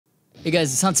Hey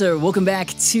guys, it's Hunter. Welcome back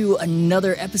to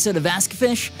another episode of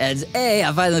ASKgufish. And hey,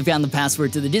 I finally found the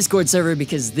password to the Discord server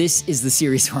because this is the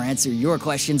series where I answer your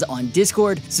questions on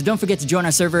Discord. So don't forget to join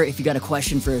our server if you got a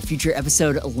question for a future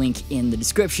episode, a link in the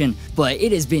description. But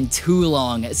it has been too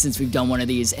long since we've done one of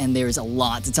these, and there's a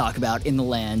lot to talk about in the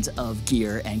land of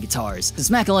gear and guitars. So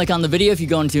smack a like on the video if you're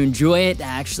going to enjoy it.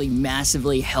 That actually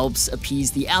massively helps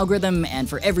appease the algorithm, and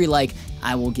for every like,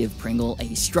 I will give Pringle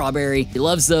a strawberry. He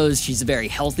loves those. She's a very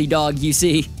healthy dog, you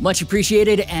see. Much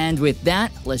appreciated, and with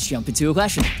that, let's jump into a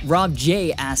question. Rob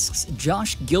J asks,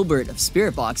 Josh Gilbert of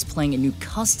Spiritbox playing a new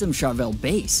custom Charvel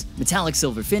bass. Metallic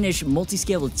silver finish,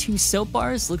 multiscale with 2 soap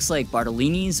bars, looks like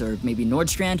Bartolini's or maybe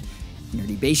Nordstrand.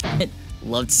 Nerdy bass shit.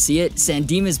 Love to see it.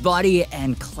 Sandima's body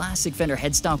and classic Fender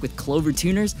headstock with clover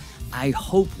tuners. I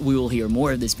hope we will hear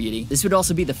more of this beauty. This would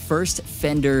also be the first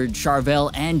Fender,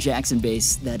 Charvel, and Jackson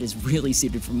bass that is really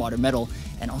suited for modern metal,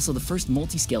 and also the first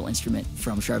multi-scale instrument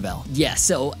from Charvel. Yeah,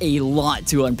 so a lot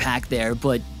to unpack there,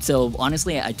 but so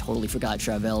honestly, I totally forgot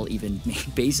Charvel even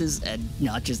made basses and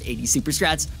not just 80 super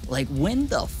strats. Like, when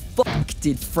the fuck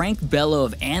did Frank Bello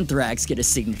of Anthrax get a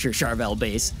signature Charvel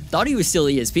bass? Thought he was still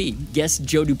ESP. Guess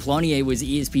Joe Duplantier was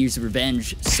ESP's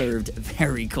revenge served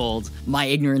very cold. My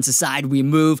ignorance aside, we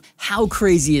move. How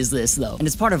crazy is this though? And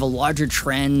it's part of a larger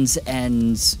trend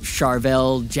and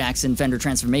Charvel, Jackson, Fender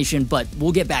transformation, but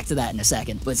we'll get back to that in a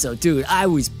second. But so dude, I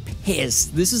was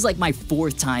pissed. This is like my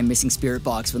 4th time missing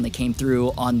Spiritbox when they came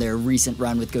through on their recent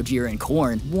run with Gojira and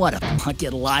Korn. What a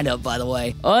fucking lineup, by the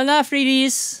way. Hola,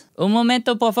 Fridis. Un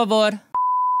momento, por favor.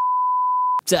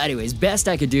 So anyways, best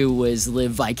I could do was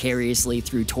live vicariously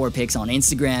through tour pics on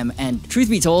Instagram, and truth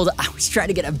be told, I was trying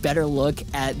to get a better look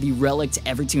at the relic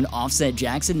Evertune offset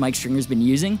Jackson Mike Stringer's been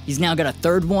using. He's now got a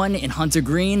 3rd one in Hunter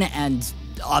Green, and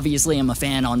obviously I'm a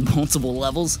fan on multiple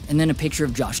levels. And then a picture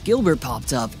of Josh Gilbert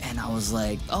popped up, and I was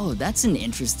like, oh, that's an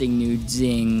interesting new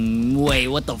zing. Wait,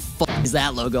 what the fuck is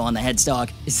that logo on the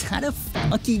headstock? Is that a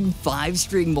fucking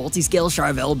 5-string multiscale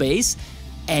Charvel bass?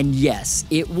 And yes,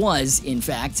 it was, in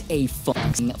fact, a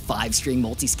fucking 5-string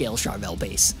multiscale Charvel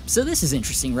bass. So this is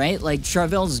interesting, right? Like,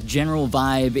 Charvel's general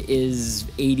vibe is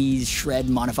 80s shred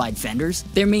modified Fenders.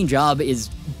 Their main job is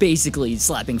basically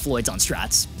slapping Floyds on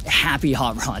strats. Happy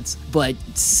hot rods. But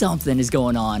something is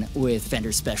going on with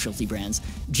Fender's specialty brands.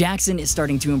 Jackson is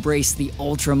starting to embrace the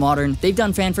ultra-modern. They've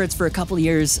done fanfrets for a couple of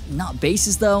years, not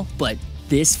basses though, but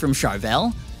this from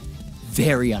Charvel?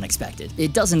 Very unexpected.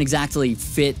 It doesn't exactly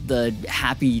fit the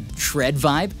happy shred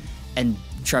vibe, and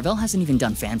Charvel hasn't even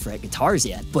done fanfret guitars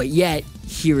yet, but yet,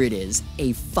 here it is,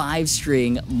 a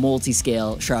 5-string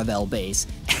multi-scale Charvel bass,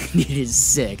 and it is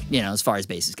sick, you know, as far as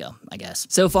basses go, I guess.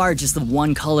 So far, just the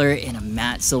one color in a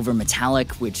matte silver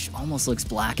metallic, which almost looks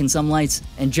black in some lights,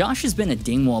 and Josh has been a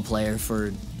dingwall player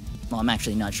for, well, I'm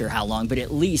actually not sure how long, but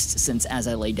at least since As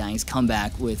I Lay Dying's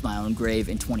comeback with My Own Grave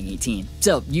in 2018.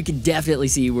 So you can definitely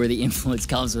see where the influence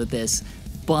comes with this,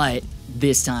 but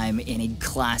this time in a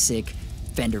classic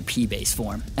Fender P-bass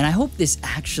form. And I hope this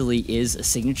actually is a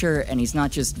signature and he's not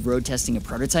just road testing a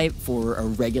prototype for a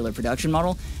regular production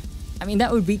model. I mean,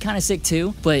 that would be kind of sick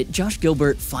too, but Josh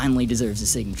Gilbert finally deserves a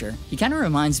signature. He kind of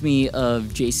reminds me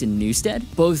of Jason Newsted,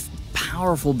 both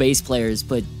powerful bass players,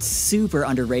 but super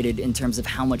underrated in terms of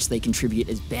how much they contribute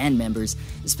as band members,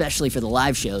 especially for the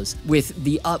live shows. With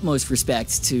the utmost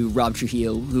respect to Rob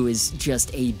Trujillo, who is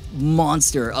just a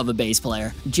monster of a bass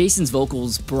player, Jason's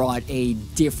vocals brought a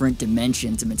different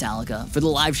dimension to Metallica, for the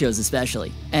live shows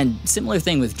especially. And similar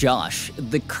thing with Josh,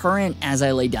 the current As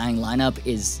I Lay Dying lineup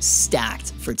is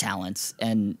stacked for talents,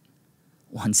 and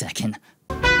one second.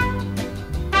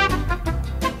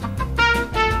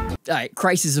 Alright,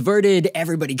 crisis averted,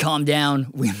 everybody calm down,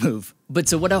 we move. But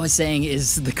so what I was saying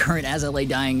is the current As I Lay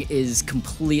Dying is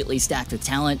completely stacked with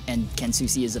talent, and Ken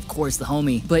Susi is of course the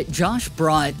homie, but Josh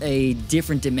brought a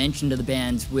different dimension to the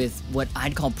band with what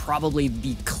I'd call probably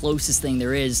the closest thing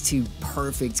there is to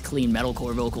perfect clean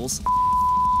metalcore vocals.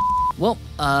 Well,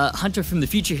 Hunter from the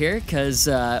future here, because,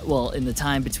 well, in the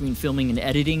time between filming and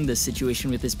editing, the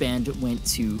situation with this band went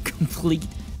to complete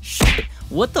shit.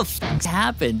 What the f***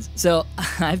 happened? So, I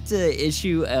have to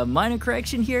issue a minor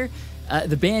correction here.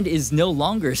 The band is no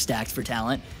longer stacked for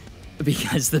talent,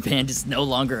 because the band is no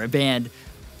longer a band.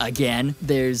 Again,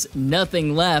 there's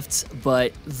nothing left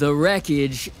but the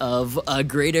wreckage of a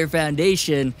greater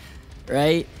foundation,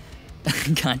 right?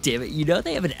 God damn it, you know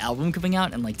they have an album coming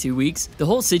out in like 2 weeks? The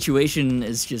whole situation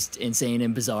is just insane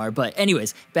and bizarre, but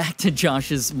anyways, back to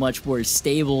Josh's much more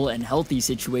stable and healthy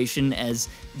situation as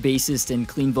bassist and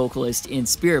clean vocalist in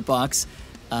Spiritbox.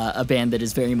 a band that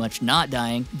is very much not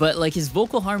dying, but like his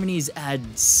vocal harmonies add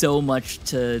so much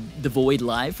to The Void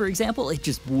live, for example. It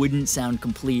just wouldn't sound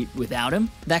complete without him.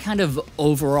 That kind of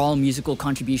overall musical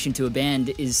contribution to a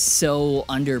band is so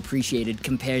underappreciated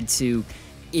compared to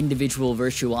individual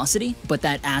virtuosity, but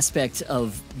that aspect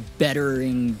of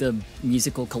bettering the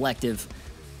musical collective,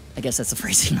 I guess that's the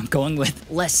phrasing I'm going with,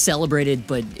 less celebrated,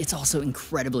 but it's also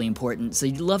incredibly important. So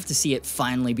you'd love to see it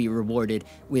finally be rewarded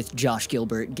with Josh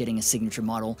Gilbert getting a signature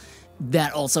model.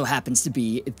 That also happens to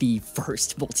be the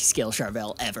first multiscale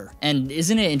Charvel ever. And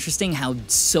isn't it interesting how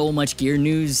so much gear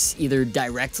news either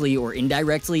directly or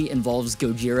indirectly involves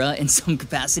Gojira in some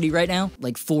capacity right now?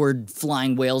 Like Ford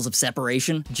flying whales of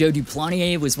separation. Joe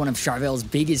Duplantier was one of Charvel's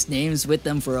biggest names with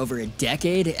them for over a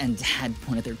decade and had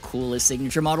one of their coolest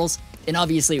signature models. And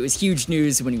obviously it was huge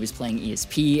news when he was playing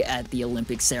ESP at the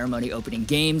Olympic ceremony opening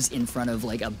games in front of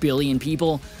like 1 billion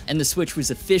people, and the Switch was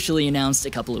officially announced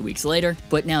a couple of weeks later.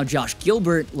 But now Josh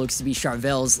Gilbert looks to be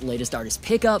Charvel's latest artist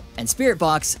pickup, and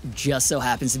Spiritbox just so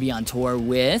happens to be on tour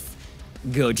with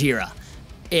Gojira.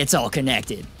 It's all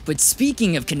connected. But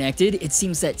speaking of connected, it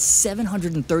seems that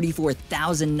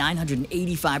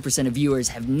 734,985% of viewers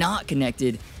have not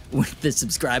connected with the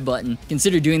subscribe button.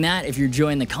 Consider doing that if you're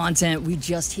enjoying the content. We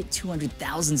just hit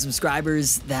 200,000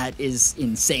 subscribers. That is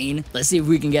insane. Let's see if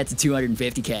we can get to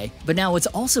 250K. But now what's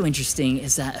also interesting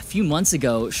is that a few months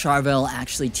ago, Charvel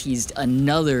actually teased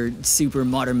another super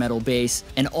modern metal bass,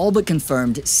 and all but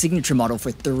confirmed signature model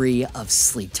for 3 of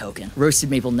Sleep Token. Roasted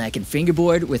maple neck and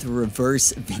fingerboard with a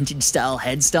reverse vintage style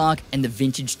headstock and the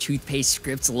vintage toothpaste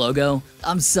scripts logo.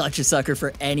 I'm such a sucker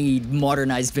for any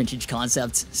modernized vintage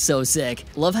concept. So sick.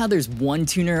 Love how there's one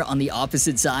tuner on the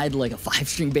opposite side like a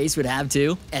 5-string bass would have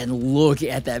too. And look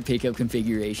at that pickup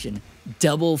configuration.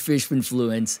 Double Fishman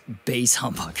Fluence bass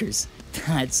humbuckers.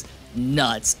 That's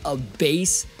nuts. A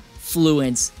bass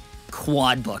Fluence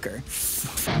quadbucker.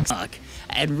 Fuck.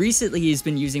 And recently he's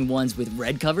been using ones with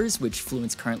red covers, which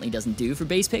Fluence currently doesn't do for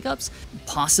bass pickups.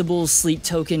 Possible Sleep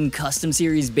Token custom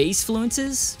series bass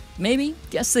Fluences? Maybe.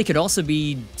 Guess they could also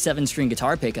be 7-string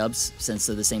guitar pickups, since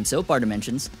they're the same soap bar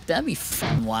dimensions. That'd be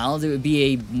fun wild. It would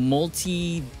be a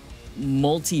multi-voice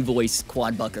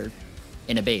quadbucker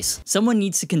in a bass. Someone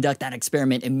needs to conduct that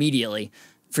experiment immediately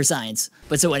for science.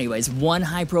 But so anyways, 1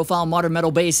 high-profile modern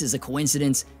metal bass is a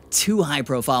coincidence. 2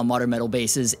 high-profile modern metal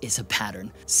basses is a pattern.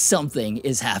 Something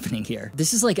is happening here.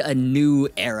 This is like a new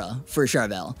era for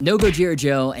Charvel. No Gojira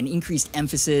Joe, an increased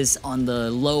emphasis on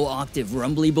the low-octave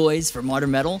rumbly boys for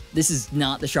modern metal. This is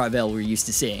not the Charvel we're used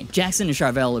to seeing. Jackson and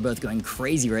Charvel are both going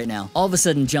crazy right now. All of a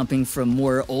sudden jumping from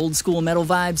more old-school metal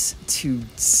vibes to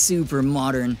super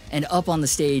modern and up on the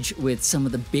stage with some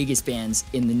of the biggest bands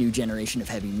in the new generation of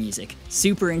heavy music.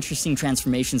 Super interesting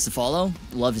transformations to follow.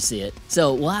 Love to see it.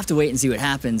 So we'll have to wait and see what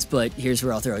happens, but here's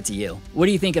where I'll throw it to you. What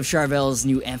do you think of Charvel's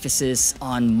new emphasis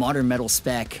on modern metal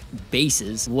spec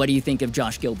basses? What do you think of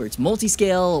Josh Gilbert's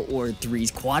multiscale or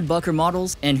 3's quadbucker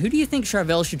models? And who do you think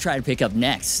Charvel should try to pick up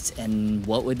next? And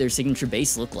what would their signature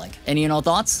bass look like? Any and all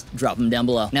thoughts? Drop them down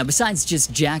below. Now, besides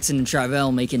just Jackson and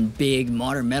Charvel making big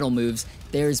modern metal moves,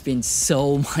 there's been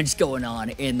so much going on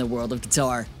in the world of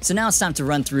guitar. So now it's time to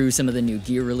run through some of the new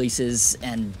gear releases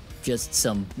and just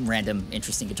some random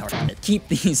interesting guitar shit. Keep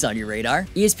these on your radar.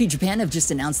 ESP Japan have just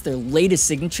announced their latest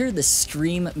signature, the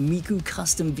Stream Miku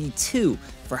Custom V2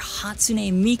 for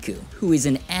Hatsune Miku, who is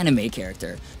an anime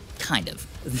character. Kind of.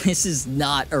 This is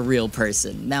not a real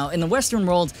person. Now, in the Western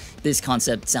world, this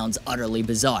concept sounds utterly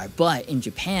bizarre, but in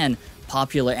Japan,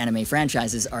 popular anime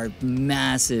franchises are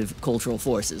massive cultural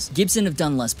forces. Gibson have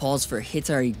done Les Pauls for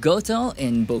Hitari Goto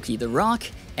in Boki the Rock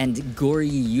and Gori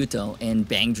Yuto in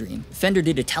Bang Dream. Fender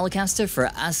did a Telecaster for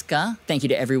Asuka. Thank you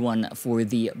to everyone for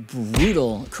the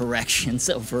brutal corrections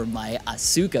over my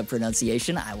Asuka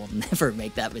pronunciation. I will never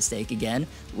make that mistake again.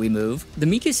 We move. The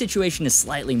Miku situation is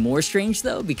slightly more strange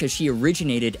though, because she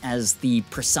originated as the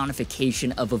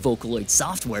personification of a Vocaloid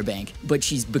software bank, but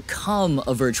she's become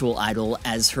a virtual idol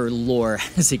as her lore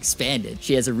has expanded.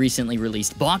 She has a recently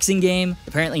released boxing game.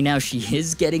 Apparently now she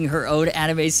is getting her own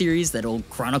anime series that'll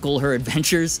chronicle her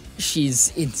adventures.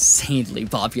 She's insanely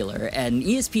popular, and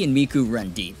ESP and Miku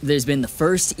run deep. There's been the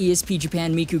first ESP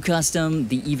Japan Miku Custom,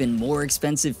 the even more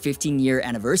expensive 15-year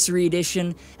anniversary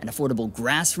edition, an affordable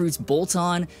Grassroots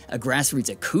bolt-on, a Grassroots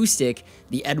acoustic,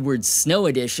 the Edwards Snow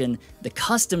edition, the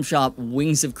custom shop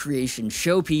Wings of Creation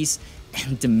showpiece,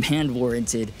 and demand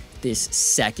warranted this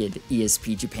second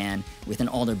ESP Japan with an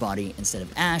alder body instead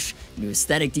of ash, new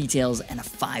aesthetic details, and a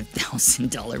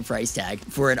 $5,000 price tag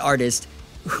for an artist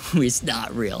who is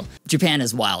not real. Japan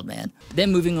is wild, man.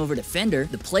 Then moving over to Fender,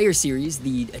 the Player Series,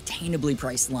 the attainably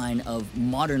priced line of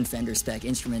modern Fender spec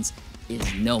instruments, is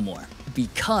no more.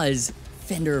 because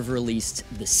Fender have released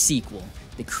the sequel,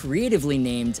 the creatively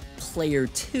named Player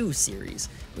 2 series,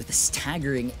 with a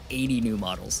staggering 80 new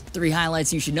models. 3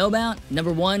 highlights you should know about.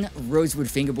 Number 1, rosewood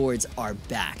fingerboards are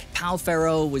back. Pal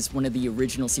Ferro was one of the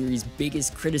original series'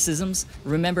 biggest criticisms.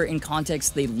 Remember, in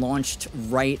context, they launched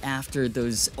right after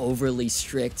those overly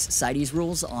strict CITES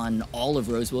rules on all of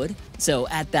rosewood. So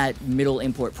at that middle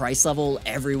import price level,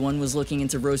 everyone was looking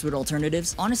into rosewood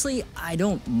alternatives. Honestly, I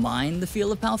don't mind the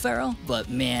feel of Pal Ferro, but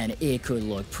man, it could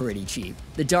look pretty cheap.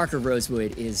 The darker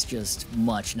rosewood is just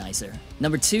much nicer.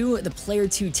 Number 2, the Player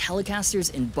 2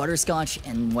 Telecasters in butterscotch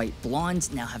and white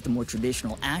blonde now have the more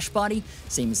traditional ash body,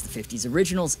 same as the 50s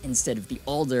originals, instead of the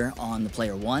alder on the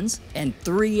Player 1s. And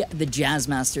 3, the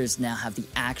Jazzmasters now have the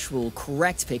actual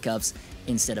correct pickups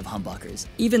instead of humbuckers.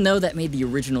 Even though that made the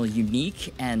original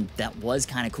unique, and that was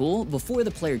kind of cool, before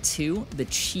the Player 2, the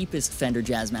cheapest Fender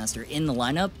Jazzmaster in the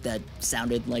lineup that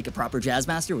sounded like a proper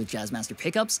Jazzmaster with Jazzmaster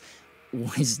pickups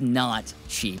was not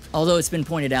cheap. Although it's been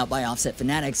pointed out by Offset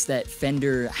fanatics that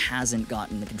Fender hasn't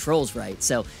gotten the controls right,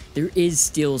 so there is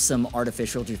still some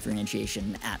artificial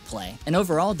differentiation at play. And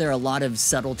overall, there are a lot of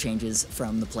subtle changes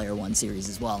from the Player 1 series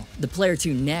as well. The Player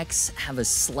 2 necks have a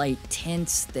slight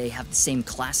tint, they have the same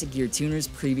classic gear tuners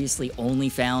previously only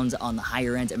found on the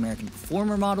higher-end American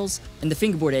Performer models, and the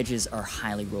fingerboard edges are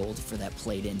highly rolled for that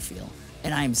played-in feel.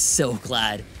 And I am so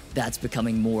glad that's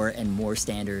becoming more and more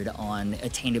standard on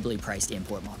attainably priced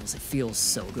import models. It feels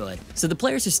so good. So the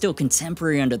players are still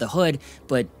contemporary under the hood,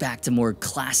 but back to more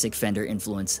classic Fender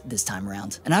influence this time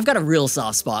around. And I've got a real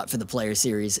soft spot for the Player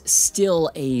series,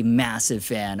 still a massive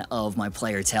fan of my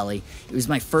Player Tele. It was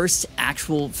my first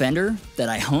actual Fender that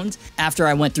I owned after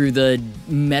I went through the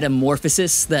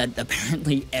metamorphosis that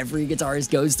apparently every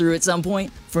guitarist goes through at some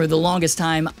point. For the longest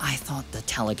time, I thought the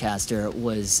Telecaster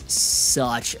was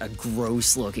such a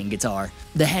gross looking guitar.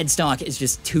 The headstock is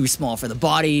just too small for the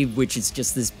body, which is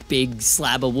just this big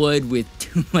slab of wood with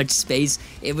too much space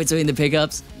in between the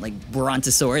pickups, like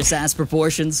Brontosaurus-ass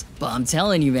proportions. But I'm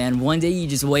telling you, man, one day you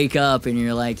just wake up and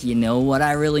you're like, you know what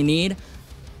I really need?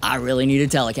 I really need a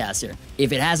Telecaster.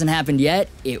 If it hasn't happened yet,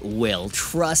 it will.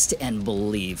 Trust and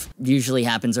believe. Usually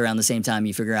happens around the same time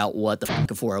you figure out what the fuck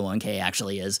a 401k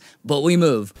actually is. But we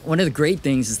move. One of the great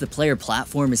things is the Player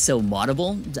platform is so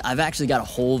moddable. I've actually got a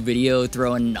whole video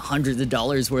throwing hundreds of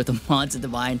dollars worth of mods at the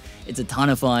vine. It's a ton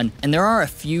of fun. And there are a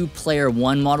few Player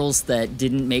 1 models that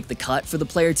didn't make the cut for the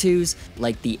Player 2s,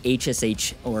 like the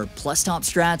HSH or Plus Top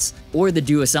Strats, or the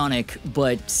Duosonic,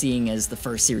 but seeing as the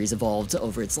first series evolved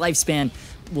over its lifespan,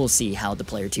 we'll see how the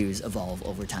Player 2s evolve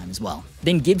over time as well.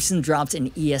 Then Gibson dropped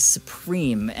an ES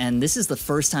Supreme, and this is the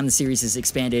first time the series has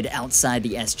expanded outside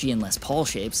the SG and Les Paul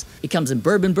shapes. It comes in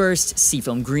Bourbon Burst,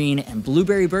 Seafoam Green, and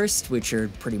Blueberry Burst, which are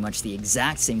pretty much the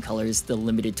exact same colors the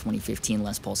limited 2015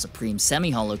 Les Paul Supreme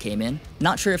semi-hollow came in.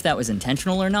 Not sure if that was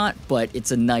intentional or not, but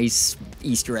it's a nice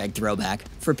Easter egg throwback.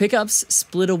 For pickups,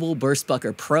 splittable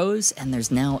Burstbucker Pros, and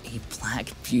there's now a Black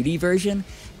Beauty version.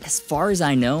 As far as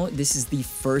I know, this is the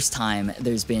first time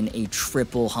there's been a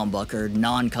triple humbucker,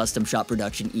 non-custom shop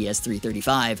production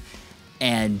ES335,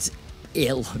 and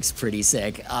it looks pretty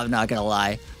sick, I'm not gonna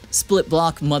lie. Split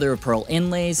block mother of pearl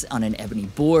inlays on an ebony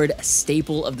board, a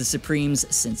staple of the Supremes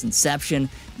since inception,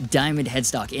 diamond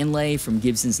headstock inlay from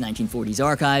Gibson's 1940s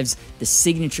archives, the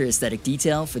signature aesthetic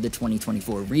detail for the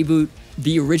 2024 reboot.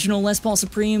 The original Les Paul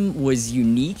Supreme was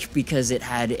unique because it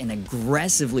had an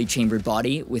aggressively chambered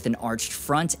body with an arched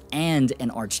front and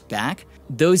an arched back.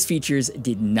 Those features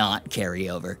did not carry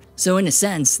over. So in a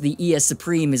sense, the ES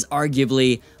Supreme is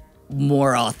arguably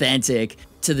more authentic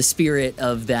to the spirit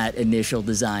of that initial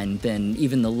design than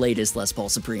even the latest Les Paul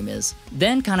Supreme is.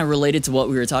 Then, kind of related to what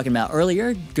we were talking about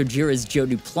earlier, Gojira's Joe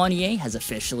Duplantier has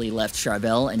officially left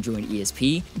Charvel and joined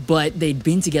ESP, but they'd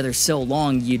been together so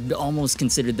long you'd almost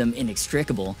consider them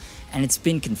inextricable, and it's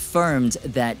been confirmed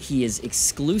that he is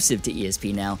exclusive to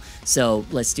ESP now, so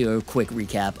let's do a quick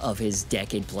recap of his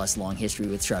decade-plus long history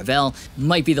with Charvel.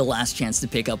 Might be the last chance to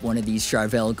pick up one of these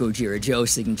Charvel Gojira Joe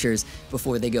signatures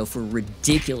before they go for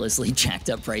ridiculously jacked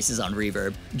up prices on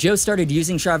Reverb. Joe started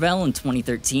using Charvel in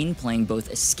 2013, playing both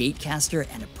a Skatecaster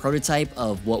and a prototype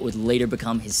of what would later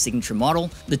become his signature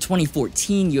model. The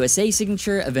 2014 USA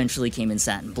signature eventually came in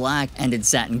satin black, and in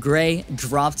satin gray,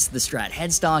 dropped the Strat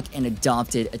headstock and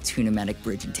adopted a Tunematic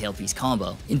bridge and tailpiece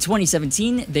combo. In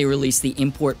 2017, they released the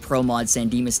Import Pro Mod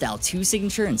Sandema Style 2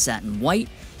 signature in satin white.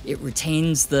 It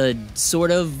retains the sort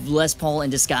of Les Paul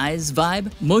in disguise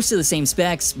vibe. Most of the same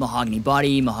specs, mahogany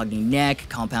body, mahogany neck,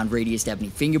 compound radius ebony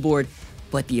fingerboard,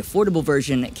 but the affordable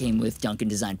version came with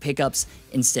Duncan-designed pickups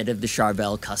instead of the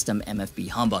Charvel custom MFB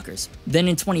humbuckers. Then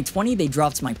in 2020, they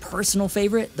dropped my personal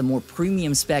favorite, the more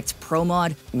premium-spec'd Pro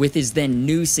Mod, with his then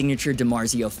new signature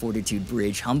DiMarzio Fortitude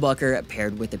Bridge humbucker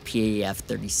paired with a PAF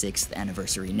 36th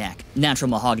anniversary neck. Natural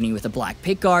mahogany with a black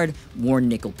pickguard, worn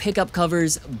nickel pickup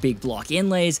covers, big block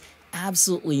inlays.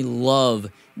 Absolutely love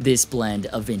this blend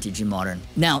of vintage and modern.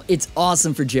 Now, it's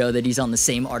awesome for Joe that he's on the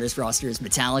same artist roster as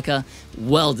Metallica,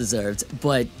 well deserved,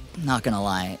 but not gonna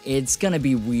lie, it's gonna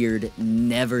be weird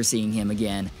never seeing him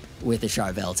again with a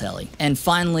Charvel Telly. And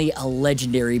finally, a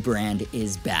legendary brand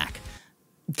is back.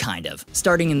 Kind of.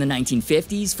 Starting in the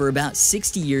 1950s, for about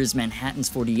 60 years, Manhattan's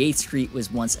 48th Street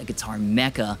was once a guitar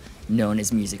mecca known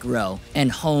as Music Row, and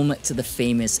home to the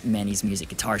famous Manny's Music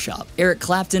Guitar Shop. Eric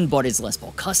Clapton bought his Les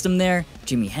Paul Custom there,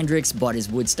 Jimi Hendrix bought his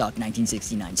Woodstock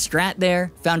 1969 Strat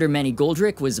there, founder Manny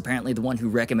Goldrick was apparently the one who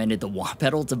recommended the wah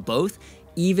pedal to both,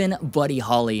 even Buddy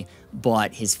Holly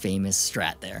bought his famous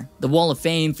Strat there. The Wall of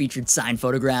Fame featured signed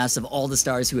photographs of all the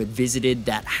stars who had visited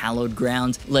that hallowed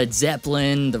ground: Led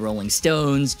Zeppelin, the Rolling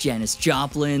Stones, Janis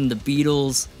Joplin, the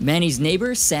Beatles. Manny's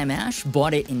neighbor, Sam Ash,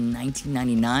 bought it in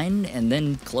 1999 and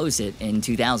then closed it in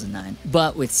 2009.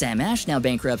 But with Sam Ash now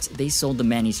bankrupt, they sold the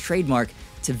Manny's trademark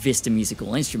to Vista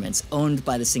Musical Instruments, owned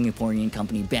by the Singaporean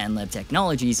company BandLab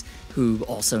Technologies, who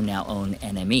also now own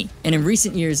NME. And in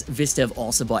recent years, Vista have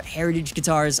also bought Heritage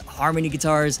guitars, Harmony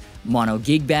guitars, Mono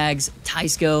gig bags,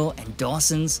 Teisco, and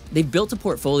Dawson's. They've built a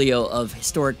portfolio of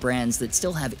historic brands that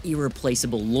still have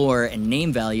irreplaceable lore and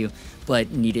name value, but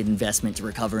needed investment to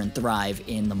recover and thrive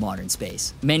in the modern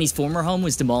space. Manny's former home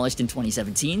was demolished in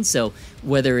 2017, so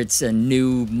whether it's a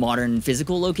new modern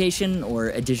physical location or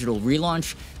a digital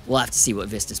relaunch, we'll have to see what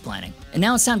Vista's planning. And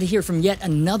now it's time to hear from yet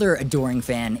another adoring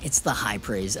fan. It's the high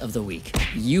praise of the week.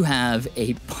 You have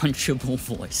a punchable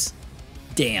voice.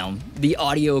 Damn, the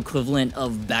audio equivalent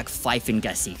of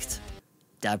Backpfeifengesicht.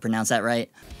 Did I pronounce that right?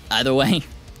 Either way,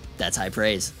 that's high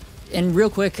praise. And real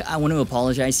quick, I want to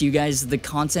apologize to you guys. The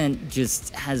content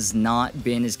just has not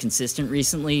been as consistent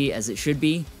recently as it should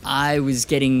be. I was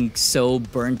getting so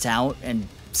burnt out and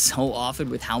so often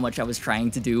with how much I was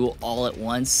trying to do all at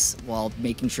once while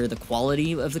making sure the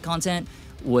quality of the content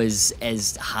was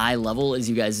as high level as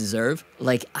you guys deserve.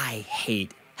 Like, I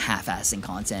hate half-assing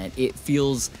content. It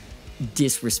feels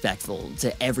disrespectful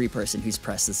to every person who's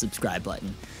pressed the subscribe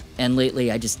button. And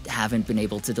lately, I just haven't been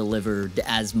able to deliver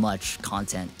as much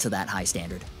content to that high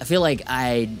standard. I feel like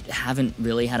I haven't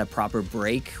really had a proper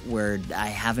break where I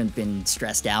haven't been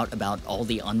stressed out about all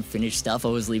the unfinished stuff I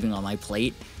was leaving on my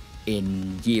plate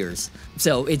in years.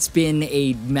 So it's been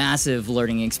a massive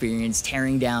learning experience,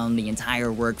 tearing down the entire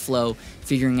workflow,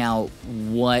 figuring out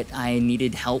what I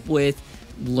needed help with,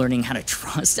 learning how to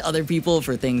trust other people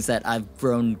for things that I've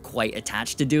grown quite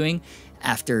attached to doing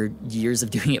after years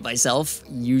of doing it myself,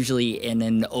 usually in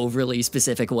an overly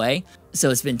specific way.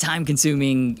 So it's been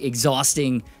time-consuming,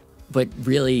 exhausting, but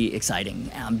really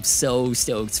exciting. I'm so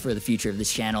stoked for the future of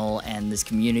this channel and this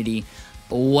community.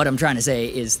 What I'm trying to say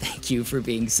is thank you for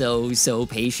being so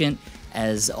patient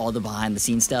as all the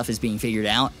behind-the-scenes stuff is being figured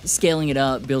out. Scaling it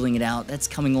up, building it out, that's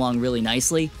coming along really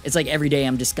nicely. It's like every day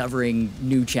I'm discovering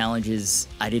new challenges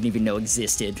I didn't even know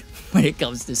existed when it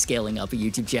comes to scaling up a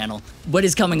YouTube channel, but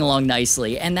it's coming along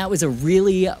nicely. And that was a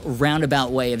really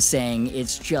roundabout way of saying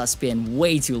it's just been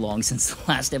way too long since the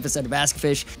last episode of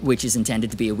ASKgufish, which is intended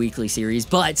to be a weekly series.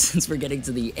 But since we're getting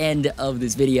to the end of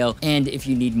this video, and if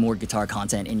you need more guitar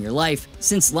content in your life,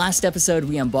 since last episode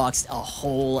we unboxed a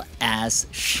whole ass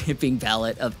shipping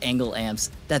palette of Engel amps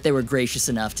that they were gracious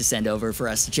enough to send over for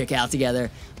us to check out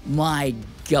together. My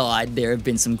god, there have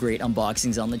been some great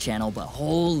unboxings on the channel, but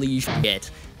holy shit,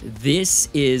 this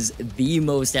is the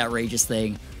most outrageous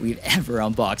thing we've ever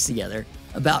unboxed together.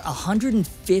 About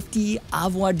 150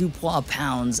 avoirdupois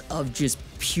pounds of just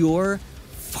pure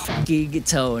fucking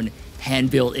tone,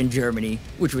 hand-built in Germany,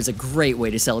 which was a great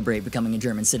way to celebrate becoming a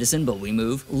German citizen, but we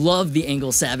move. Love the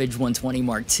Engel Savage 120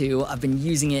 Mark II. I've been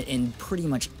using it in pretty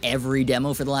much every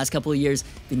demo for the last couple of years.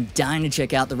 Been dying to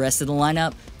check out the rest of the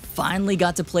lineup. Finally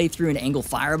got to play through an Engel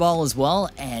Fireball as well,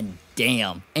 and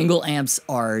damn, Engel amps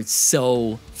are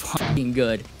so fucking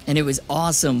good. And it was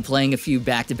awesome playing a few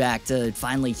back-to-back to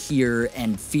finally hear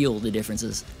and feel the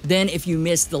differences. Then if you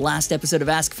missed the last episode of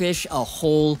AskFish, a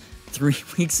whole 3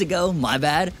 weeks ago, my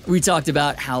bad. We talked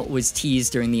about how it was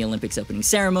teased during the Olympics opening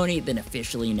ceremony, then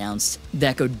officially announced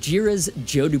that Gojira's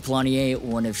Joe Duplantier,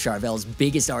 one of Charvel's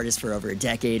biggest artists for over a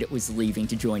decade, was leaving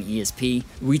to join ESP.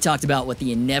 We talked about what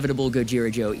the inevitable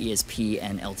Gojira Joe ESP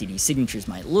and LTD signatures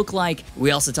might look like.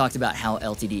 We also talked about how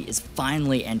LTD is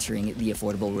finally entering the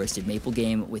affordable roasted maple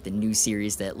game with a new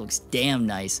series that looks damn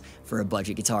nice for a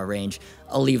budget guitar range.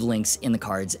 I'll leave links in the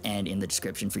cards and in the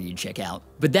description for you to check out.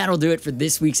 But that'll do it for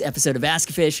this week's episode of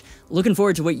ASKgufish. Looking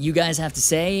forward to what you guys have to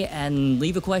say, and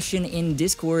leave a question in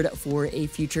Discord for a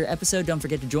future episode. Don't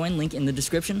forget to join, link in the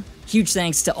description. Huge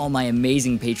thanks to all my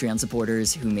amazing Patreon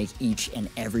supporters who make each and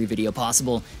every video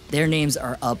possible. Their names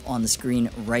are up on the screen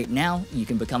right now. You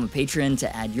can become a patron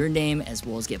to add your name as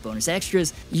well as get bonus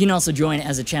extras. You can also join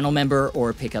as a channel member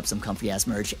or pick up some comfy ass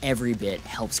merch. Every bit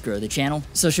helps grow the channel.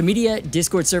 Social media,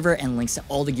 Discord server, and links to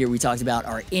all the gear we talked about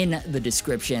are in the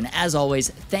description. As always,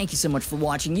 thank you so much for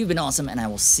watching. You've been awesome, and I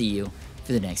will see you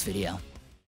for the next video.